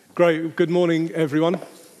Great. Good morning, everyone.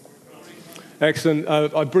 Excellent.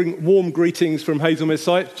 I bring warm greetings from Hazelmere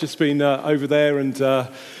site. Just been over there, and I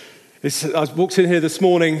walked in here this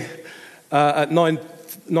morning at 9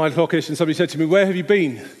 o'clock-ish, and somebody said to me, "Where have you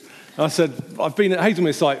been?" I said, "I've been at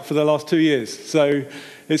Hazelmere site for the last 2 years." So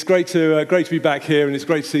it's great to be back here, and it's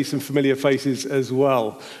great to see some familiar faces as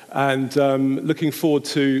well. And looking forward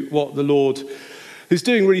to what the Lord is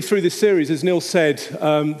doing really through this series. As Neil said,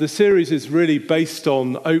 the series is really based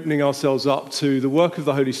on opening ourselves up to the work of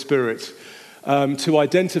the Holy Spirit, to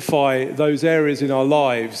identify those areas in our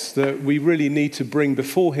lives that we really need to bring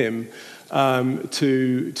before Him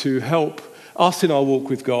to help us in our walk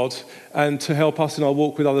with God and to help us in our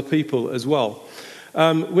walk with other people as well.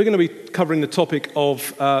 We're going to be covering the topic of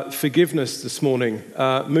forgiveness this morning,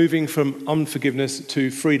 moving from unforgiveness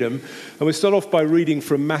to freedom. And we'll start off by reading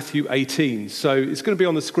from Matthew 18. So it's going to be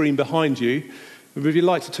on the screen behind you. If you'd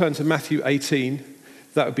like to turn to Matthew 18,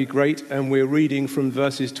 that would be great. And we're reading from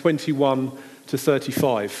verses 21 to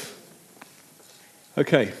 35.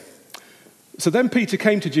 Okay. So then Peter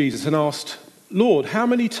came to Jesus and asked, "Lord, how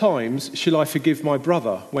many times shall I forgive my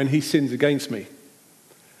brother when he sins against me?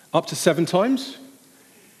 Up to 7 times?"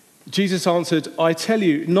 Jesus answered, "I tell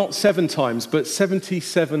you, not 7 times, but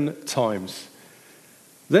 77 times.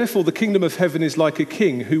 Therefore, the kingdom of heaven is like a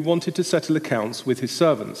king who wanted to settle accounts with his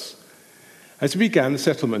servants. As he began the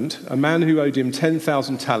settlement, a man who owed him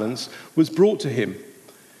 10,000 talents was brought to him.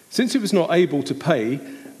 Since he was not able to pay,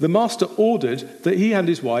 the master ordered that he and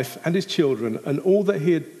his wife and his children and all that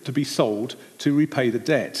he had to be sold to repay the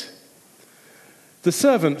debt. The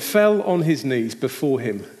servant fell on his knees before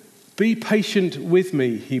him. 'Be patient with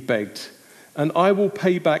me,' he begged, 'and I will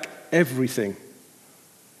pay back everything.'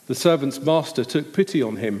 The servant's master took pity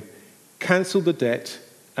on him, cancelled the debt,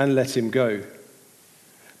 and let him go.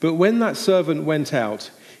 But when that servant went out,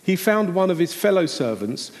 he found one of his fellow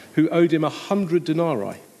servants who owed him 100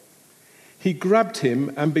 denarii. He grabbed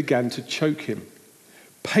him and began to choke him.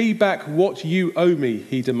 'Pay back what you owe me,'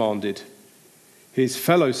 he demanded. His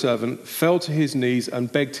fellow servant fell to his knees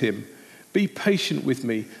and begged him, 'Be patient with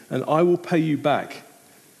me, and I will pay you back.'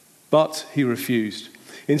 But he refused.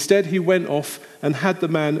 Instead, he went off and had the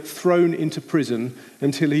man thrown into prison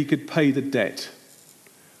until he could pay the debt.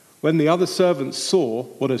 When the other servants saw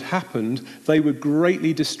what had happened, they were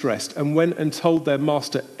greatly distressed and went and told their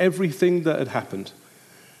master everything that had happened.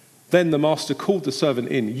 Then the master called the servant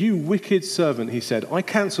in. 'You wicked servant,' he said, 'I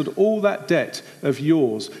cancelled all that debt of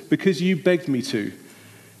yours because you begged me to.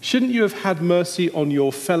 Shouldn't you have had mercy on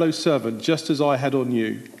your fellow servant just as I had on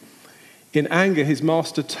you?' In anger, his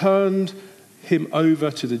master turned him over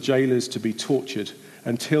to the jailers to be tortured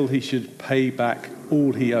until he should pay back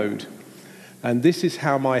all he owed. And this is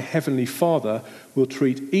how my heavenly Father will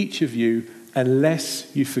treat each of you unless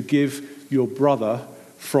you forgive your brother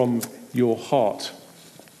from your heart."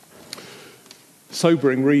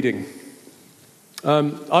 Sobering reading. I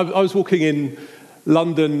was walking in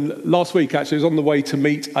London last week, actually. I was on the way to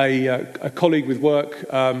meet a colleague with work,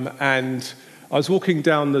 and I was walking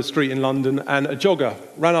down the street in London, and a jogger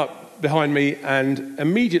ran up behind me and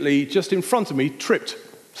immediately, just in front of me, tripped,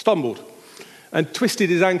 stumbled, and twisted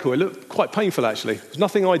his ankle. It looked quite painful, actually. It was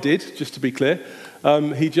nothing I did, just to be clear.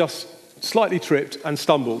 He just slightly tripped and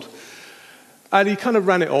stumbled. And he kind of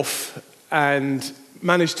ran it off and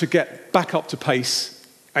managed to get back up to pace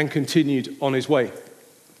and continued on his way.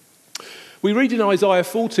 We read in Isaiah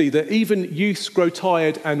 40 that even youths grow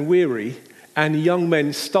tired and weary, and young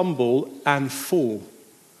men stumble and fall.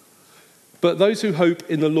 But those who hope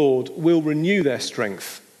in the Lord will renew their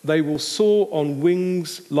strength. They will soar on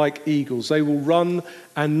wings like eagles. They will run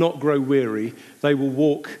and not grow weary. They will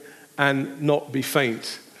walk and not be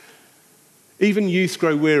faint. Even youths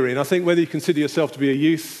grow weary. And I think whether you consider yourself to be a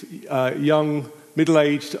youth, young,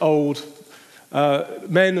 middle-aged, old,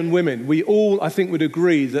 men and women, we all, I think, would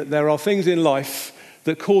agree that there are things in life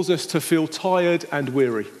that cause us to feel tired and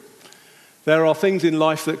weary. There are things in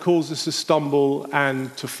life that cause us to stumble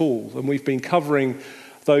and to fall, and we've been covering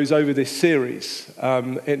those over this series.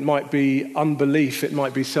 It might be unbelief, it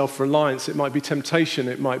might be self-reliance, it might be temptation,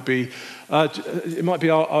 it might be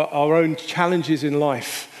our own challenges in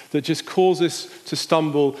life that just cause us to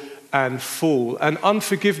stumble and fall. And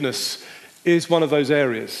unforgiveness is one of those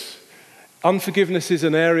areas. Unforgiveness is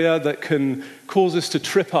an area that can cause us to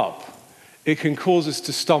trip up. It can cause us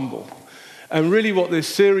to stumble. And really what this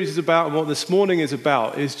series is about and what this morning is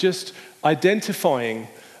about is just identifying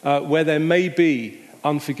where there may be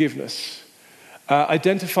unforgiveness.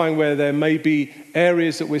 Identifying where there may be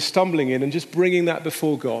areas that we're stumbling in and just bringing that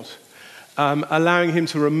before God. Allowing Him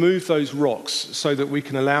to remove those rocks so that we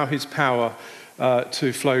can allow His power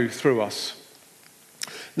to flow through us.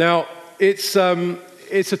 Now, it's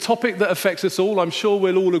a topic that affects us all. I'm sure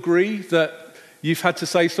we'll all agree that you've had to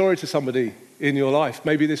say sorry to somebody in your life,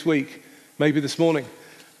 maybe this week, maybe this morning.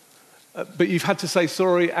 But you've had to say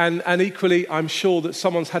sorry, and equally, I'm sure that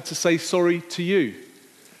someone's had to say sorry to you.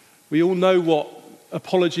 We all know what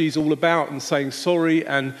apology is all about, and saying sorry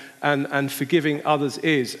and forgiving others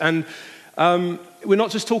is. And we're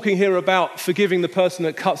not just talking here about forgiving the person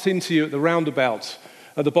that cuts into you at the roundabout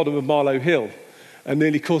at the bottom of Marlow Hill and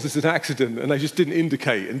nearly causes an accident, and they just didn't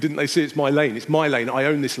indicate, and didn't they see it's my lane? It's my lane. I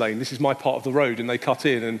own this lane. This is my part of the road, and they cut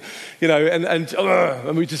in, and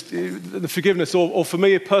and we just the forgiveness. Or for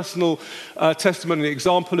me, a personal testimony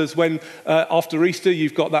example is when after Easter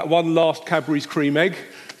you've got that one last Cadbury's cream egg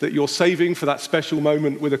that you're saving for that special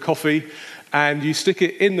moment with a coffee, and you stick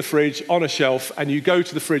it in the fridge on a shelf, and you go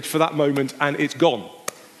to the fridge for that moment, and it's gone.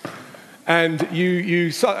 And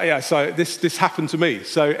so this happened to me.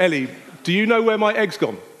 So Ellie, do you know where my egg's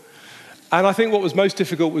gone? And I think what was most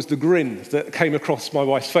difficult was the grin that came across my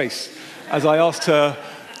wife's face as I asked her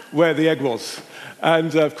where the egg was.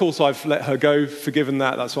 And of course, I've let her go, forgiven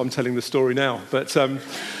that. That's why I'm telling the story now. But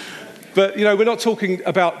we're not talking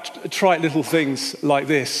about trite little things like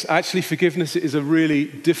this. Actually, forgiveness is a really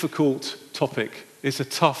difficult topic. It's a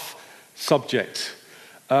tough subject.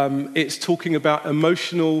 It's talking about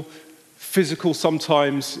emotional, physical,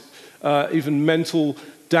 sometimes even mental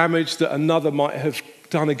damage that another might have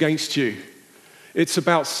done against you. It's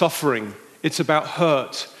about suffering. It's about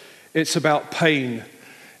hurt. It's about pain.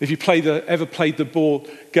 If you ever played the board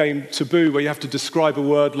game Taboo, where you have to describe a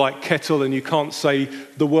word like kettle and you can't say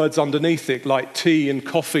the words underneath it, like tea and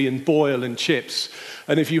coffee and boil and chips.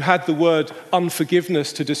 And if you had the word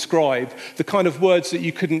unforgiveness to describe, the kind of words that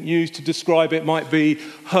you couldn't use to describe it might be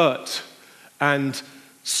hurt and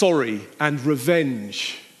sorry and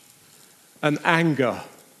revenge and anger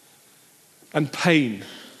and pain.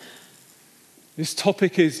 This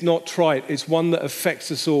topic is not trite. It's one that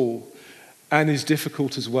affects us all and is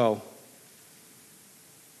difficult as well.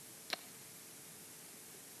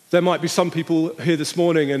 There might be some people here this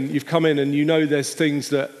morning, and you've come in and you know there's things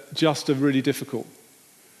that just are really difficult.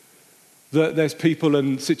 That there's people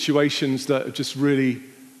and situations that are just really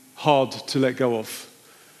hard to let go of.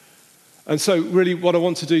 And so really what I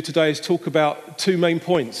want to do today is talk about two main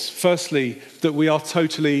points. Firstly, that we are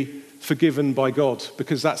totally forgiven by God,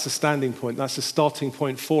 because that's a standing point, that's a starting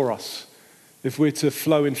point for us. If we're to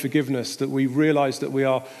flow in forgiveness, that we realize that we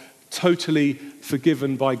are totally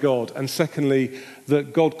forgiven by God. And secondly,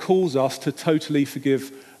 that God calls us to totally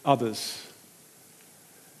forgive others.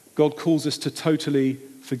 God calls us to totally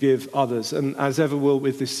forgive others. And as ever will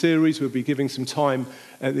with this series, we'll be giving some time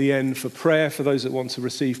at the end for prayer, for those that want to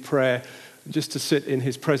receive prayer, just to sit in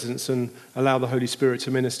his presence and allow the Holy Spirit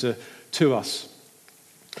to minister to us.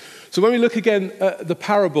 So when we look again at the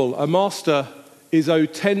parable, a master is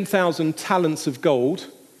owed 10,000 talents of gold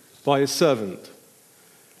by his servant.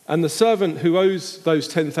 And the servant who owes those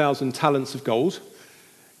 10,000 talents of gold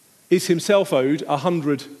is himself owed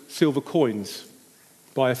 100 silver coins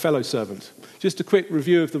by a fellow servant. Just a quick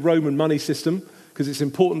review of the Roman money system, because it's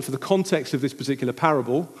important for the context of this particular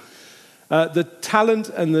parable. The talent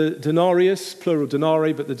and the denarius, plural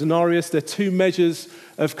denarii, but the denarius, they're two measures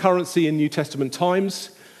of currency in New Testament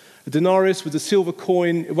times. A denarius was a silver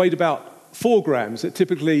coin. It weighed about 4 grams, at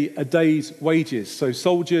typically a day's wages. So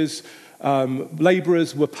soldiers,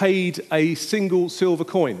 laborers were paid a single silver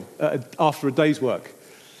coin after a day's work.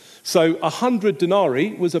 So 100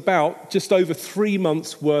 denarii was about just over 3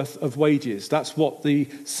 months' worth of wages. That's what the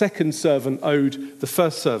second servant owed the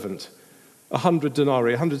first servant. 100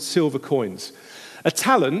 denarii, 100 silver coins. A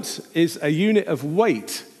talent is a unit of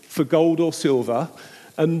weight for gold or silver,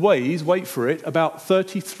 and weighs, wait for it, about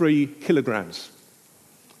 33 kilograms.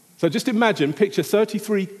 So just imagine, picture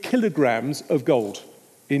 33 kilograms of gold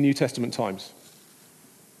in New Testament times.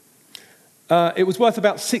 It was worth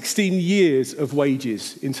about 16 years of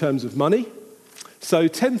wages in terms of money. So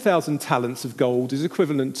 10,000 talents of gold is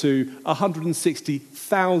equivalent to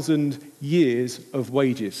 160,000 years of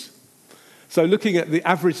wages. So looking at the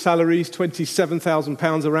average salaries,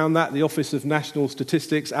 £27,000 around that, the Office of National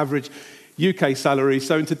Statistics average UK salary.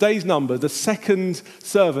 So in today's number, the second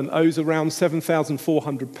servant owes around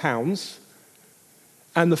 £7,400,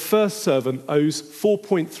 and the first servant owes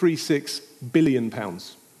 £4.36 billion.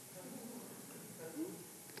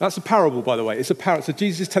 That's a parable, by the way. It's a parable. So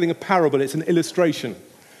Jesus is telling a parable. It's an illustration.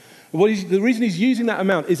 The reason he's using that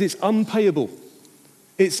amount is it's unpayable.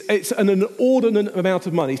 It's an inordinate amount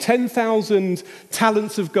of money. 10,000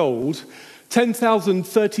 talents of gold,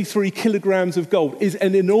 10,033 kilograms of gold is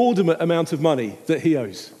an inordinate amount of money that he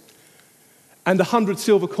owes. And 100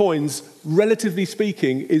 silver coins, relatively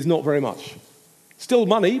speaking, is not very much. Still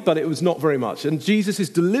money, but it was not very much. And Jesus is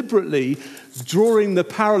deliberately drawing the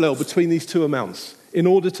parallel between these two amounts in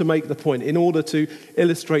order to make the point, in order to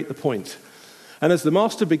illustrate the point. And as the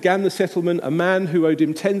master began the settlement, a man who owed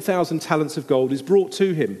him 10,000 talents of gold is brought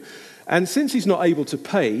to him. And since he's not able to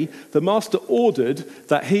pay, the master ordered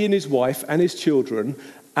that he and his wife and his children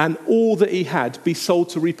and all that he had be sold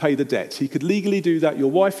to repay the debt. He could legally do that. Your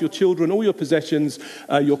wife, your children, all your possessions,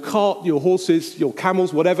 your cart, your horses, your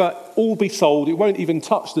camels, whatever, all be sold. It won't even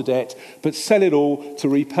touch the debt, but sell it all to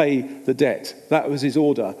repay the debt. That was his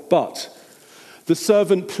order. But the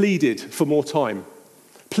servant pleaded for more time.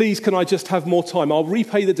 Please, can I just have more time? I'll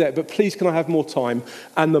repay the debt, but please, can I have more time?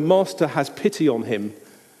 And the master has pity on him,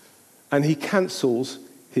 and he cancels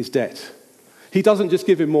his debt. He doesn't just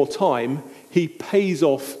give him more time, he pays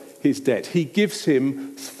off his debt. He gives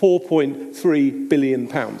him £4.3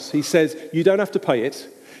 billion. He says, you don't have to pay it.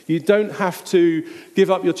 You don't have to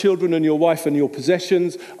give up your children and your wife and your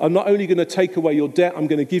possessions. I'm not only going to take away your debt, I'm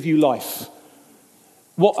going to give you life.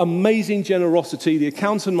 What amazing generosity. The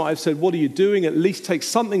accountant might have said, what are you doing? At least take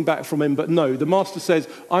something back from him. But no, the master says,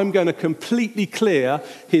 I'm going to completely clear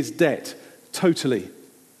his debt. Totally.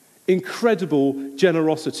 Incredible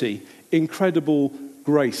generosity. Incredible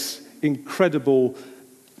grace. Incredible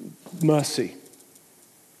mercy.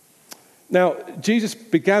 Now, Jesus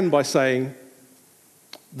began by saying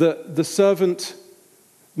that the servant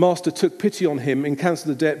master took pity on him and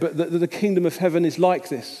cancelled the debt, but that the kingdom of heaven is like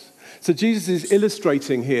this. So Jesus is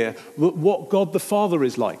illustrating here what God the Father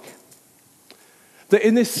is like. That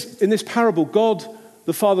in this parable, God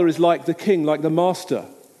the Father is like the king, like the master,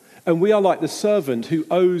 and we are like the servant who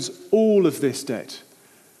owes all of this debt.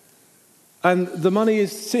 And the money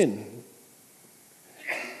is sin.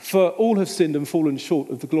 For all have sinned and fallen short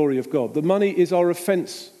of the glory of God. The money is our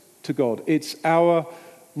offense to God. It's our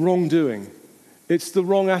wrongdoing. It's the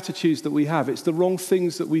wrong attitudes that we have. It's the wrong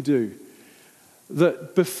things that we do.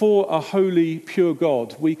 That before a holy, pure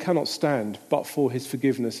God, we cannot stand but for his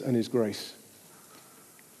forgiveness and his grace.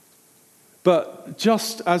 But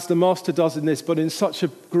just as the master does in this, but in such a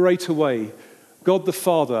greater way, God the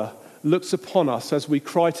Father looks upon us as we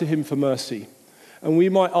cry to him for mercy. And we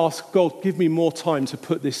might ask, God, give me more time to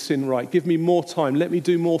put this sin right. Give me more time. Let me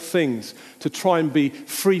do more things to try and be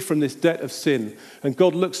free from this debt of sin. And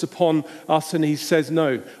God looks upon us and he says,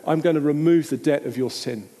 no, I'm going to remove the debt of your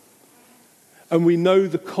sin. And we know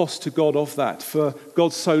the cost to God of that. For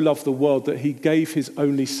God so loved the world that he gave his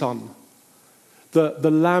only son.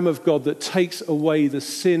 The Lamb of God that takes away the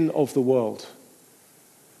sin of the world.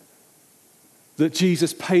 That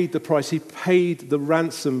Jesus paid the price. He paid the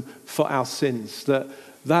ransom for our sins.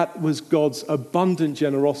 That was God's abundant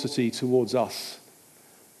generosity towards us.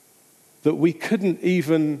 That we couldn't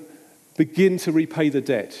even begin to repay the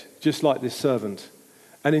debt, just like this servant.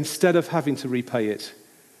 And instead of having to repay it,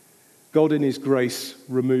 God in his grace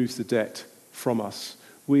removes the debt from us.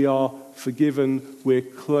 We are forgiven. We're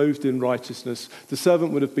clothed in righteousness. The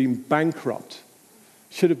servant would have been bankrupt,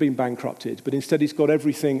 should have been bankrupted, but instead he's got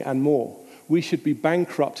everything and more. We should be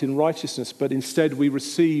bankrupt in righteousness, but instead we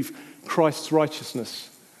receive Christ's righteousness.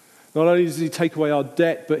 Not only does he take away our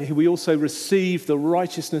debt, but we also receive the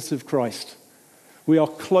righteousness of Christ. We are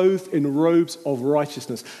clothed in robes of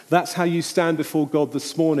righteousness. That's how you stand before God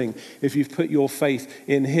this morning if you've put your faith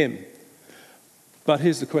in him. But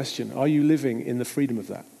here's the question. Are you living in the freedom of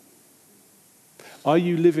that? Are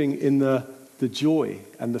you living in the joy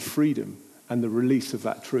and the freedom and the release of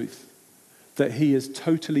that truth? That he has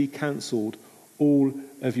totally cancelled all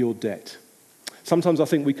of your debt. Sometimes I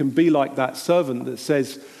think we can be like that servant that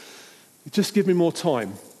says, just give me more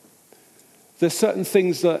time. There's certain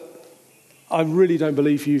things that I really don't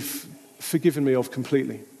believe you've forgiven me of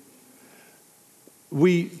completely.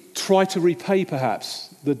 We try to repay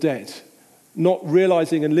perhaps the debt, not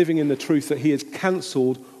realizing and living in the truth that he has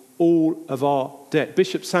cancelled all of our debt.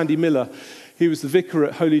 Bishop Sandy Miller, he was the vicar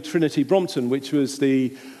at Holy Trinity Brompton, which was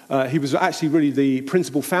he was actually really the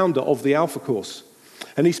principal founder of the Alpha Course.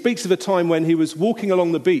 And he speaks of a time when he was walking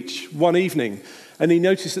along the beach one evening and he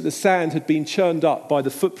noticed that the sand had been churned up by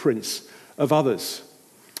the footprints of others.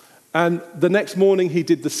 And the next morning he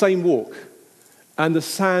did the same walk and the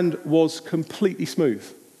sand was completely smooth.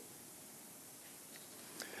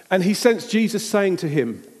 And he sensed Jesus saying to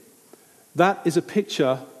him, that is a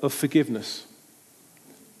picture of forgiveness.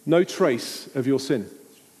 No trace of your sin.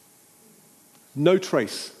 No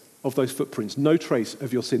trace of those footprints. No trace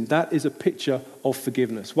of your sin. That is a picture of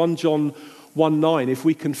forgiveness. 1 John 1:9, if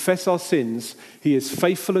we confess our sins, he is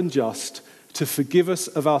faithful and just to forgive us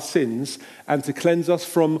of our sins and to cleanse us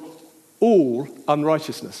from all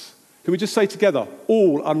unrighteousness. Can we just say together,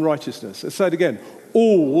 all unrighteousness? Let's say it again.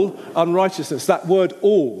 All unrighteousness. That word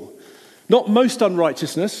all. Not most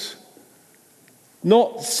unrighteousness.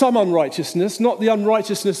 Not some unrighteousness. Not the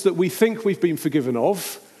unrighteousness that we think we've been forgiven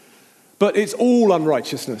of. But it's all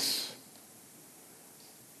unrighteousness.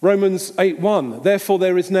 Romans 8:1. Therefore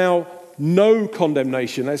there is now no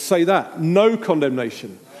condemnation. Let's say that. No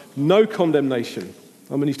condemnation. No condemnation.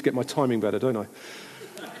 I'm going to need to get my timing better, don't I?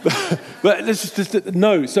 But it's just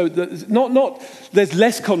no. So not there's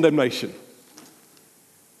less condemnation,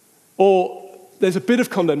 or there's a bit of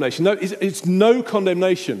condemnation. No, it's no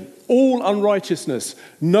condemnation. All unrighteousness,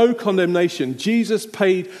 no condemnation. Jesus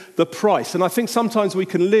paid the price, and I think sometimes we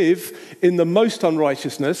can live in the most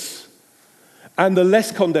unrighteousness and the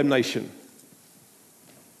less condemnation.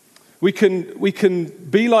 We can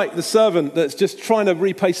be like the servant that's just trying to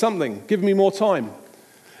repay something. Give me more time.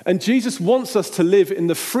 And Jesus wants us to live in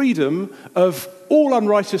the freedom of all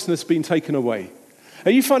unrighteousness being taken away. Are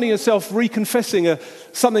you finding yourself reconfessing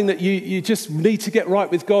something that you just need to get right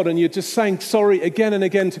with God, and you're just saying sorry again and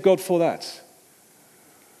again to God for that?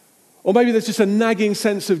 Or maybe there's just a nagging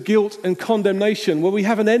sense of guilt and condemnation where we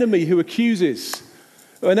have an enemy who accuses,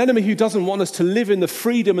 or an enemy who doesn't want us to live in the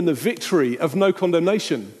freedom and the victory of no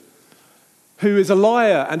condemnation, who is a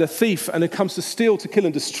liar and a thief and who comes to steal, to kill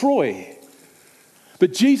and destroy.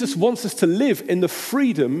 But Jesus wants us to live in the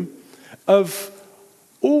freedom of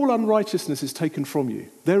all unrighteousness is taken from you.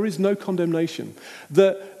 There is no condemnation.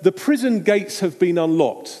 The prison gates have been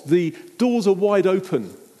unlocked. The doors are wide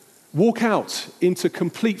open. Walk out into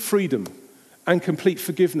complete freedom and complete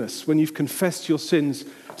forgiveness when you've confessed your sins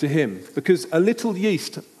to him. Because a little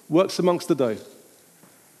yeast works amongst the dough.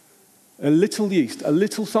 A little yeast, a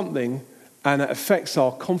little something, and it affects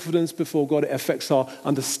our confidence before God. It affects our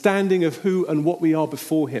understanding of who and what we are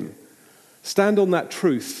before him. Stand on that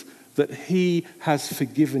truth that he has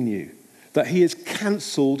forgiven you, that he has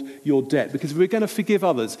cancelled your debt. Because if we're going to forgive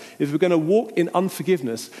others, if we're going to walk in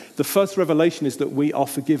unforgiveness, the first revelation is that we are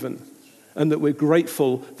forgiven and that we're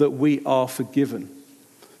grateful that we are forgiven.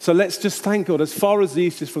 So let's just thank God. As far as the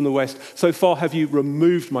east is from the west, so far have you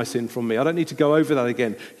removed my sin from me. I don't need to go over that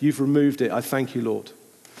again. You've removed it. I thank you, Lord.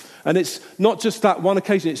 And it's not just that one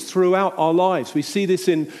occasion, it's throughout our lives. We see this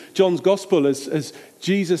in John's gospel as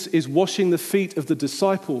Jesus is washing the feet of the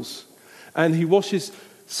disciples. And he washes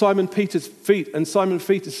Simon Peter's feet. And Simon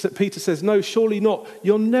Peter says, no, surely not.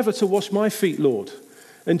 You're never to wash my feet, Lord.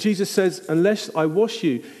 And Jesus says, unless I wash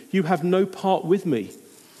you, you have no part with me.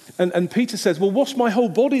 And Peter says, well, wash my whole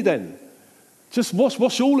body then. Just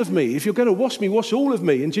wash all of me. If you're going to wash me, wash all of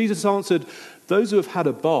me. And Jesus answered, those who have had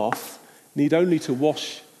a bath need only to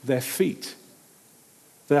wash their feet.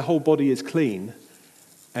 Their whole body is clean,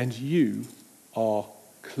 and you are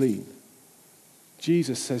clean.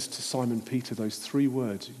 Jesus says to Simon Peter those three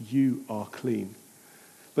words, you are clean.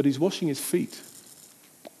 But he's washing his feet.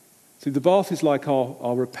 See, the bath is like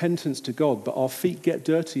our repentance to God, but our feet get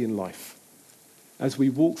dirty in life. As we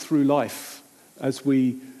walk through life, as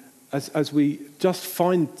we just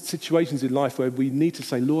find situations in life where we need to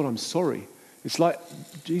say, Lord, I'm sorry. It's like,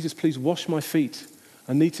 Jesus, please wash my feet.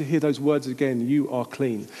 I need to hear those words again, you are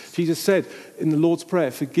clean. Jesus said in the Lord's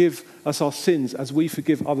Prayer, forgive us our sins as we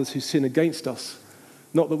forgive others who sin against us.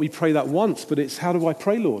 Not that we pray that once, but it's how do I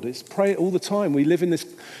pray, Lord? It's pray all the time. We live in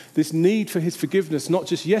this need for his forgiveness, not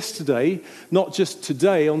just yesterday, not just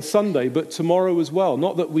today on Sunday, but tomorrow as well.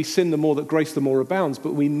 Not that we sin the more that grace the more abounds,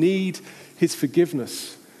 but we need his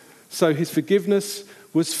forgiveness. So his forgiveness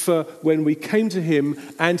was for when we came to him,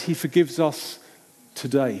 and he forgives us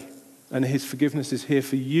today. And his forgiveness is here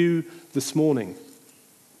for you this morning.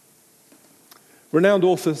 Renowned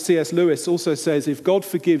author C.S. Lewis also says, if God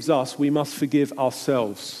forgives us, we must forgive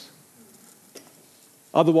ourselves.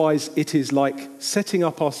 Otherwise, it is like setting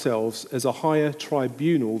up ourselves as a higher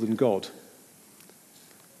tribunal than God.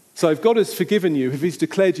 So if God has forgiven you, if he's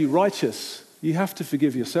declared you righteous, you have to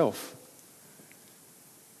forgive yourself.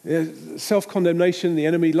 Self-condemnation, the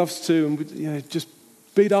enemy loves to just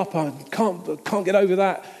beat up. I can't get over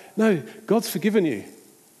that. No, God's forgiven you.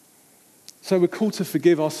 So we're called to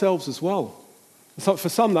forgive ourselves as well. So for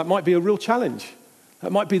some, that might be a real challenge.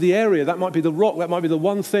 That might be the area, that might be the rock, that might be the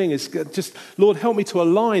one thing. It's just, Lord, help me to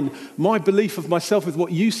align my belief of myself with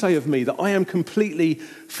what you say of me, that I am completely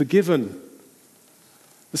forgiven.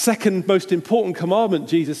 The second most important commandment,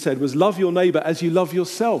 Jesus said, was love your neighbor as you love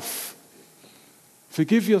yourself.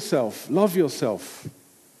 Forgive yourself, love yourself.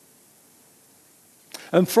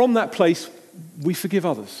 And from that place, we forgive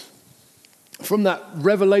others. From that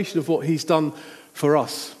revelation of what he's done for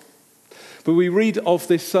us. But we read of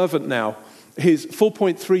this servant now. His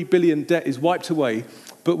 4.3 billion debt is wiped away.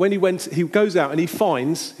 But when he goes out and he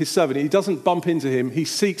finds his servant. He doesn't bump into him. He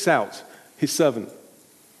seeks out his servant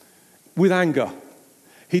with anger.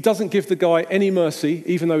 He doesn't give the guy any mercy,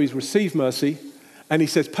 even though he's received mercy. And he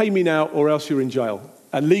says, pay me now or else you're in jail.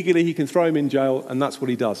 And legally he can throw him in jail, and that's what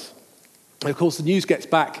he does. And of course, the news gets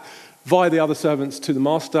back via the other servants to the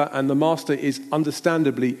master, and the master is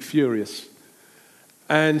understandably furious.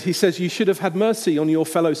 And he says, you should have had mercy on your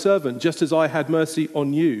fellow servant, just as I had mercy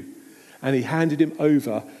on you. And he handed him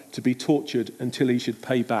over to be tortured until he should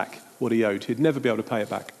pay back what he owed. He'd never be able to pay it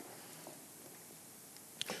back.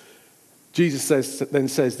 Jesus then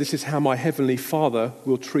says, this is how my heavenly Father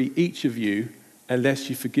will treat each of you unless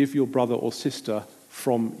you forgive your brother or sister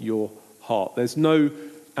from your heart. There's no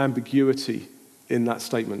ambiguity in that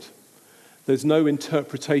statement. There's no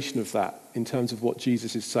interpretation of that in terms of what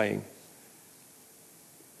Jesus is saying.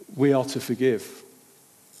 We are to forgive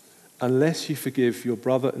unless you forgive your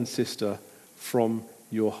brother and sister from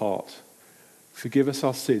your heart. Forgive us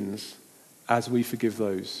our sins as we forgive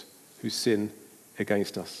those who sin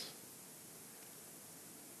against us.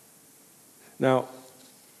 Now,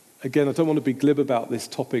 again, I don't want to be glib about this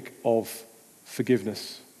topic of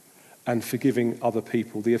forgiveness and forgiving other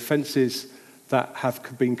people. The offences that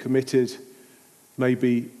have been committed may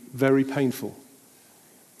be very painful.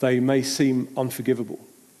 They may seem unforgivable.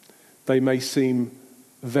 They may seem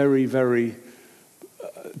very, very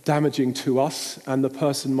damaging to us, and the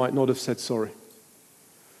person might not have said sorry.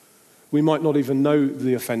 We might not even know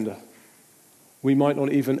the offender. We might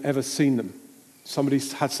not even ever seen them.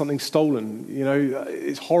 Somebody's had something stolen.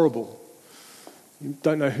 It's horrible. You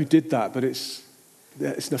don't know who did that, but it's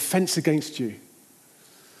an offence against you.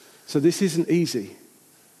 So this isn't easy.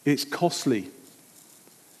 It's costly.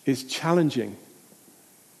 It's challenging.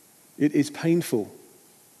 It is painful.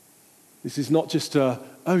 This is not just oh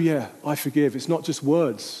yeah, I forgive. It's not just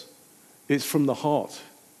words. It's from the heart.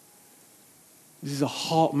 This is a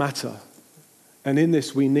heart matter. And in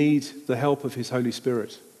this, we need the help of His Holy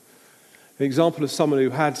Spirit. An example of someone who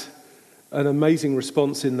had an amazing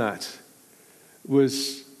response in that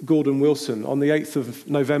was Gordon Wilson. On the 8th of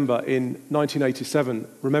November in 1987,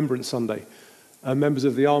 Remembrance Sunday, members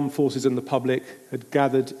of the armed forces and the public had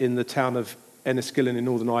gathered in the town of Enniskillen in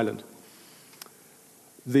Northern Ireland.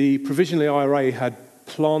 The Provisional IRA had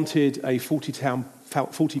planted a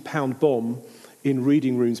 40-pound bomb in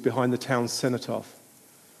reading rooms behind the town's cenotaph.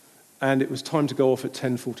 And it was time to go off at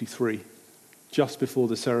 10:43, just before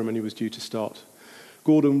the ceremony was due to start.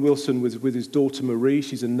 Gordon Wilson was with his daughter Marie.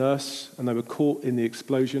 She's a nurse, and they were caught in the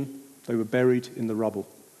explosion. They were buried in the rubble.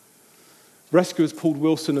 Rescuers pulled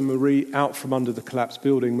Wilson and Marie out from under the collapsed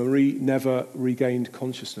building. Marie never regained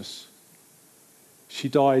consciousness. She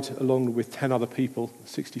died along with 10 other people.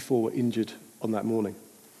 64 were injured on that morning.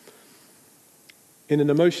 In an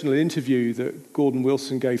emotional interview that Gordon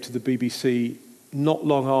Wilson gave to the BBC not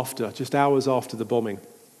long after, just hours after the bombing,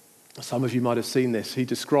 some of you might have seen this, he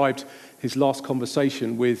described his last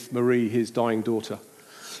conversation with Marie, his dying daughter.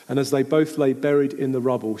 And as they both lay buried in the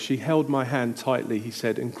rubble, she held my hand tightly, he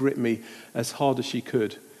said, and gripped me as hard as she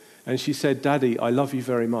could. And she said, "Daddy, I love you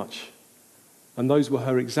very much." And those were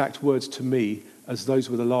her exact words to me, as those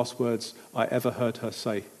were the last words I ever heard her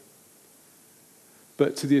say.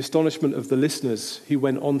 But to the astonishment of the listeners, he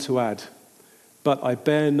went on to add, "But I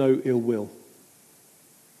bear no ill will.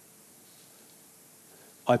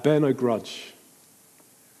 I bear no grudge.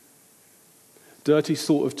 Dirty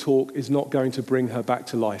sort of talk is not going to bring her back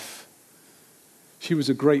to life. She was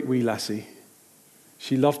a great wee lassie.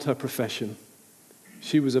 She loved her profession.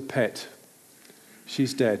 She was a pet.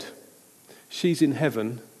 She's dead. She's in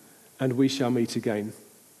heaven, and we shall meet again.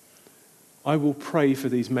 I will pray for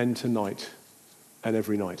these men tonight and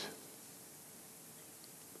every night."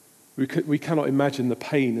 We cannot imagine the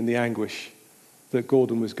pain and the anguish that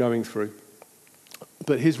Gordon was going through.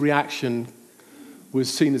 But his reaction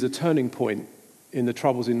was seen as a turning point in the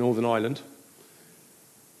troubles in Northern Ireland.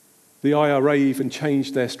 The IRA even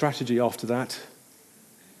changed their strategy after that.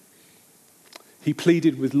 He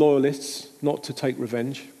pleaded with loyalists not to take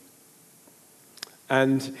revenge.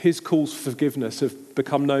 And his calls for forgiveness have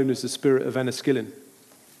become known as the Spirit of Enniskillen.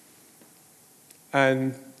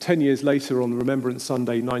 And 10 years later, on Remembrance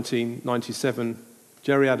Sunday 1997,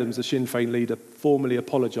 Gerry Adams, the Sinn Féin leader, formally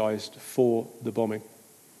apologised for the bombing.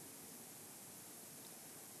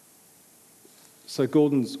 So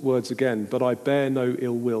Gordon's words again, "But I bear no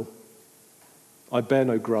ill will. I bear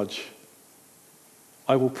no grudge.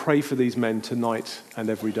 I will pray for these men tonight and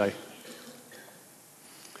every day."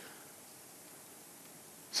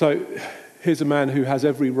 So here's a man who has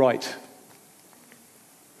every right.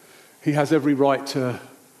 He has every right to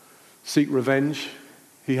seek revenge.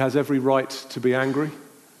 He has every right to be angry.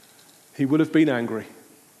 He will have been angry.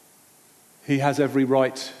 He has every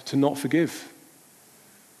right to not forgive.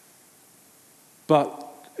 But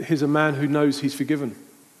he's a man who knows he's forgiven.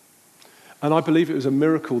 And I believe it was a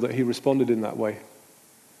miracle that he responded in that way.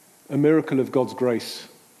 A miracle of God's grace.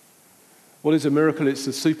 What is a miracle? It's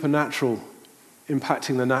the supernatural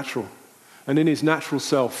impacting the natural. And in his natural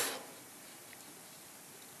self,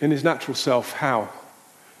 how?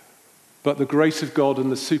 But the grace of God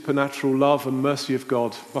and the supernatural love and mercy of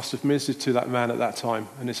God must have ministered to that man at that time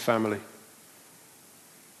and his family.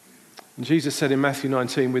 And Jesus said in Matthew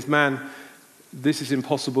 19, with man, this is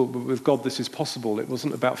impossible, but with God, this is possible. It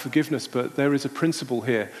wasn't about forgiveness, but there is a principle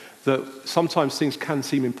here that sometimes things can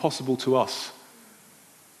seem impossible to us.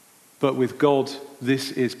 But with God,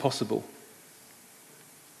 this is possible.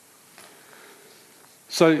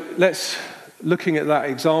 So looking at that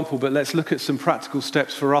example, but let's look at some practical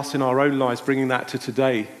steps for us in our own lives, bringing that to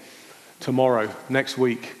today, tomorrow, next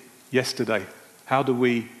week, yesterday. How do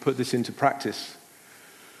we put this into practice?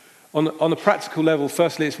 On a practical level,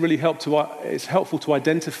 firstly, it's helpful to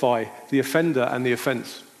identify the offender and the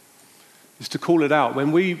offense. It's to call it out.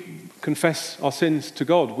 When we confess our sins to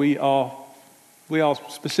God, we are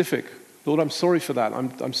specific. Lord, I'm sorry for that.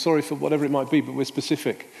 I'm sorry for whatever it might be, but we're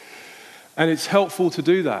specific. And it's helpful to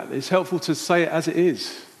do that. It's helpful to say it as it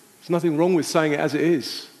is. There's nothing wrong with saying it as it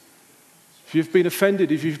is. If you've been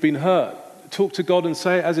offended, if you've been hurt, talk to God and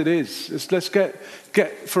say it as it is. Let's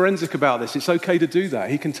get forensic about this. It's okay to do that.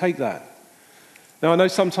 He can take that. Now, I know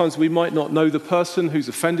sometimes we might not know the person who's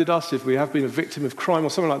offended us. If we have been a victim of crime or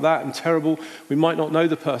something like that and terrible, we might not know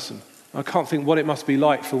the person. I can't think what it must be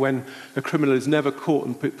like for when a criminal is never caught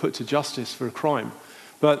and put to justice for a crime.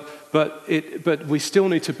 But we still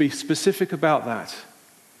need to be specific about that.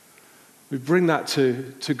 We bring that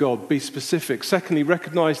to God. Be specific. Secondly,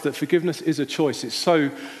 recognize that forgiveness is a choice. It's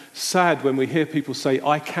so sad when we hear people say,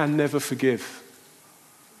 I can never forgive.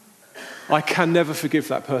 I can never forgive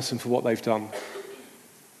that person for what they've done.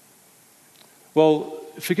 Well,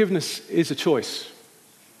 forgiveness is a choice.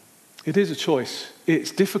 It is a choice.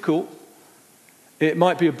 It's difficult. It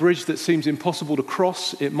might be a bridge that seems impossible to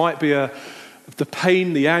cross. It might be the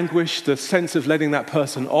pain, the anguish, the sense of letting that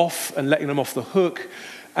person off and letting them off the hook,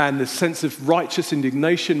 and the sense of righteous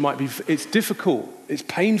indignation might be, it's difficult, it's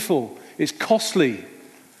painful, it's costly,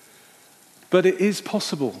 but it is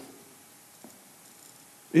possible.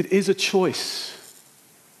 It is a choice.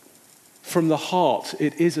 From the heart,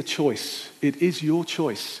 it is a choice. It is your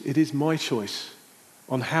choice. It is my choice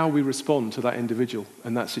on how we respond to that individual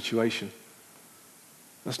and that situation.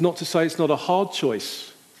 That's not to say it's not a hard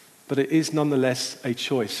choice, but it is nonetheless a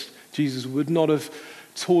choice. Jesus would not have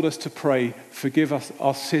taught us to pray, forgive us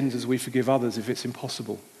our sins as we forgive others if it's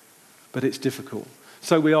impossible. But it's difficult.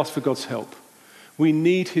 So we ask for God's help. We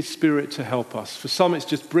need his Spirit to help us. For some, it's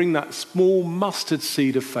just bring that small mustard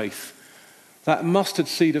seed of faith. That mustard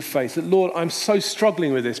seed of faith. That, Lord, I'm so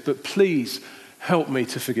struggling with this, but please help me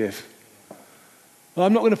to forgive. Well,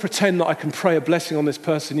 I'm not going to pretend that I can pray a blessing on this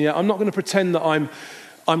person yet. I'm not going to pretend that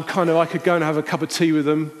I could go and have a cup of tea with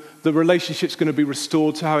them. The relationship's going to be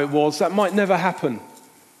restored to how it was. That might never happen.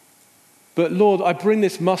 But Lord, I bring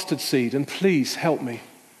this mustard seed, and please help me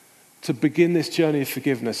to begin this journey of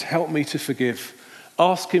forgiveness. Help me to forgive.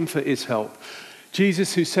 Ask him for his help.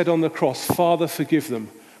 Jesus, who said on the cross, Father, forgive them,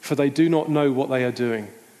 for they do not know what they are doing.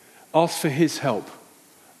 Ask for his help.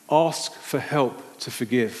 Ask for help to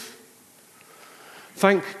forgive.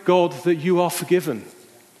 Thank God that you are forgiven.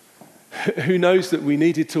 Who knows that we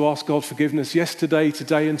needed to ask God forgiveness yesterday,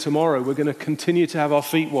 today, and tomorrow. We're going to continue to have our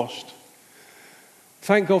feet washed.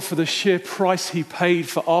 Thank God for the sheer price he paid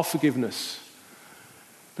for our forgiveness.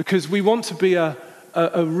 Because we want to be a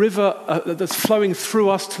river that's flowing through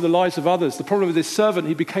us to the lives of others. The problem with this servant,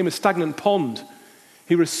 he became a stagnant pond.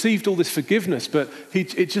 He received all this forgiveness, but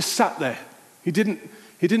it just sat there. He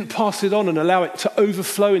didn't pass it on and allow it to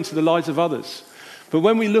overflow into the lives of others. But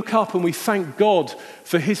when we look up and we thank God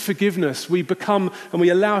for his forgiveness, we become and we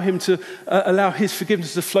allow him to allow his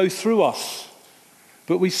forgiveness to flow through us.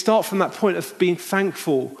 But we start from that point of being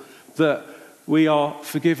thankful that we are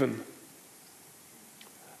forgiven.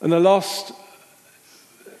 And the last,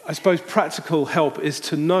 I suppose, practical help is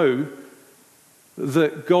to know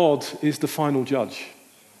that God is the final judge.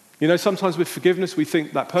 You know, sometimes with forgiveness, we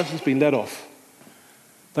think that person's been let off.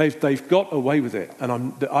 They've got away with it.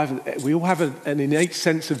 And we all have an innate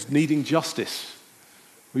sense of needing justice.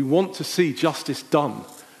 We want to see justice done.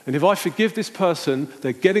 And if I forgive this person,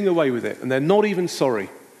 they're getting away with it. And they're not even sorry.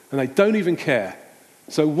 And they don't even care.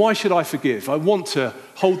 So why should I forgive? I want to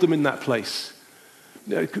hold them in that place.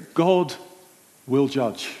 God will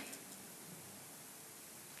judge.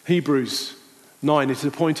 Hebrews 9, it is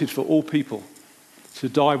appointed for all people to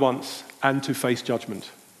die once and to face judgment.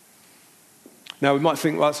 Now, we might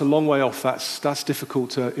think, well, that's a long way off. That's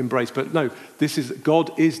difficult to embrace. But no,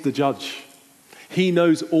 God is the judge. He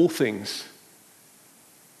knows all things.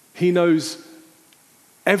 He knows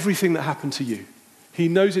everything that happened to you. He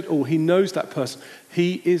knows it all. He knows that person.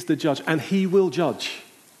 He is the judge, and he will judge.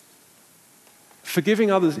 Forgiving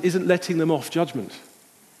others isn't letting them off judgment.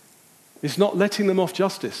 It's not letting them off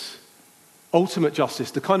justice. Ultimate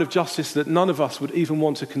justice, the kind of justice that none of us would even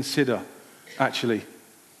want to consider, actually,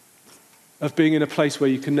 of being in a place where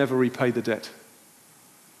you can never repay the debt.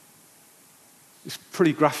 It's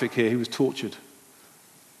pretty graphic here. He was tortured.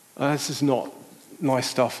 This is not nice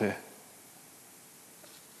stuff here.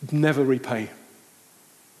 Never repay.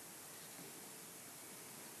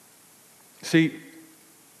 See,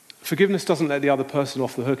 forgiveness doesn't let the other person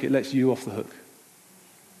off the hook. It lets you off the hook.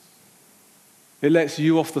 It lets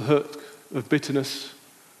you off the hook of bitterness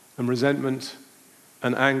and resentment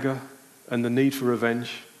and anger and the need for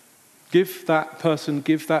revenge. Give that person,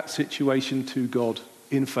 give that situation to God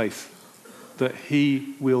in faith that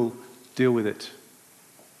he will deal with it,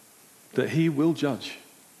 that he will judge,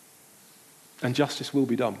 and justice will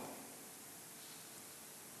be done.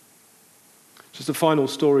 Just a final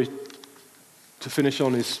story to finish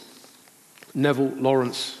on is Neville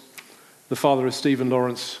Lawrence, the father of Stephen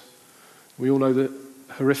Lawrence. We all know the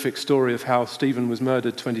horrific story of how Stephen was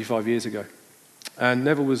murdered 25 years ago. And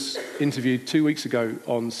Neville was interviewed 2 weeks ago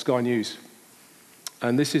on Sky News.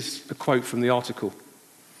 And this is a quote from the article.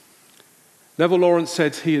 Neville Lawrence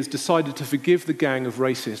said he has decided to forgive the gang of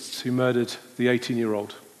racists who murdered the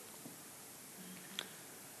 18-year-old.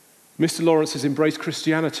 Mr. Lawrence has embraced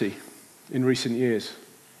Christianity in recent years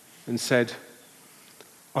and said,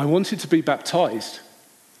 I wanted to be baptized,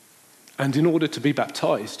 and in order to be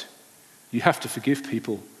baptized, you have to forgive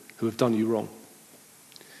people who have done you wrong.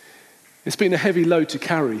 It's been a heavy load to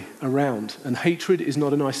carry around, and hatred is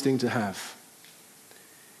not a nice thing to have.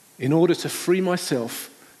 In order to free myself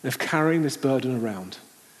of carrying this burden around,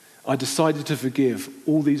 I decided to forgive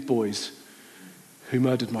all these boys who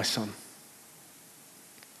murdered my son.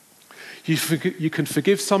 You can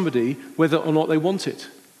forgive somebody whether or not they want it.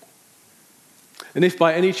 And if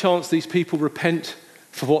by any chance these people repent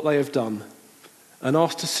for what they have done and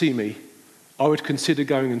ask to see me, I would consider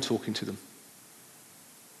going and talking to them.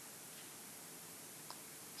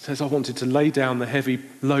 It says I wanted to lay down the heavy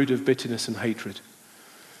load of bitterness and hatred.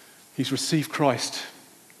 He's received Christ.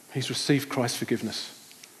 He's received Christ's forgiveness.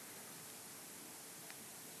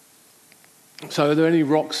 So are there any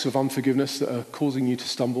rocks of unforgiveness that are causing you to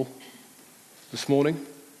stumble this morning?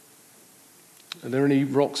 Are there any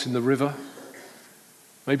rocks in the river?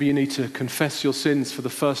 Maybe you need to confess your sins for the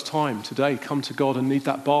first time today. Come to God and need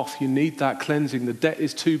that bath. You need that cleansing. The debt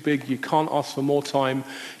is too big. You can't ask for more time.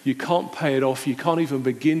 You can't pay it off. You can't even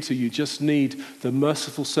begin to. You just need the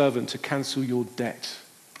merciful servant to cancel your debt.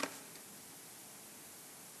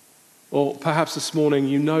 Or perhaps this morning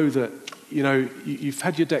you know that you've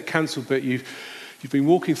had your debt cancelled, but you've been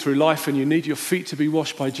walking through life and you need your feet to be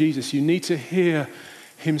washed by Jesus. You need to hear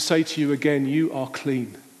him say to you again, you are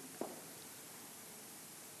clean.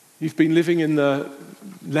 You've been living in the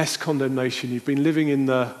less condemnation. You've been living in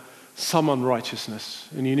the some unrighteousness.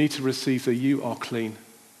 And you need to receive the you are clean.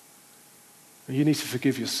 And you need to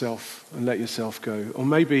forgive yourself and let yourself go. Or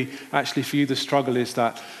maybe actually for you the struggle is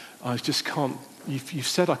that I just can't. You've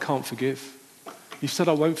said I can't forgive. You've said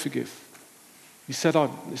I won't forgive. You said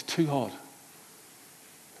it's too hard.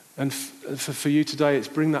 And for you today, it's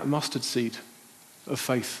bring that mustard seed of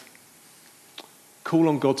faith. Call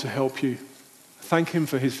on God to help you. Thank him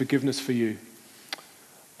for his forgiveness for you.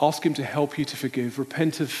 Ask him to help you to forgive.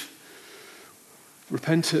 Repent of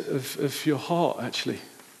your heart, actually,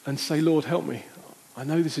 and say, Lord, help me. I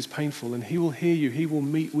know this is painful, and he will hear you. He will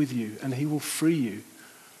meet with you, and he will free you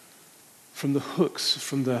from the hooks,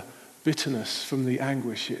 from the bitterness, from the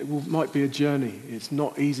anguish. Might be a journey. It's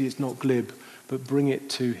not easy, it's not glib, but bring it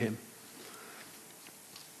to him.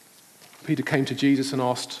 Peter came to Jesus and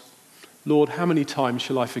asked, Lord, how many times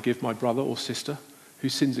shall I forgive my brother or sister who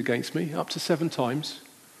sins against me? Up to 7 times.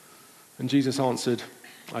 And Jesus answered,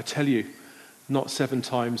 I tell you, not 7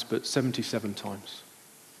 times, but 77 times.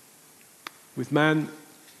 With man,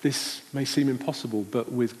 this may seem impossible,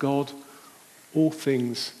 but with God, all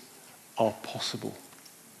things are possible.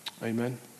 Amen.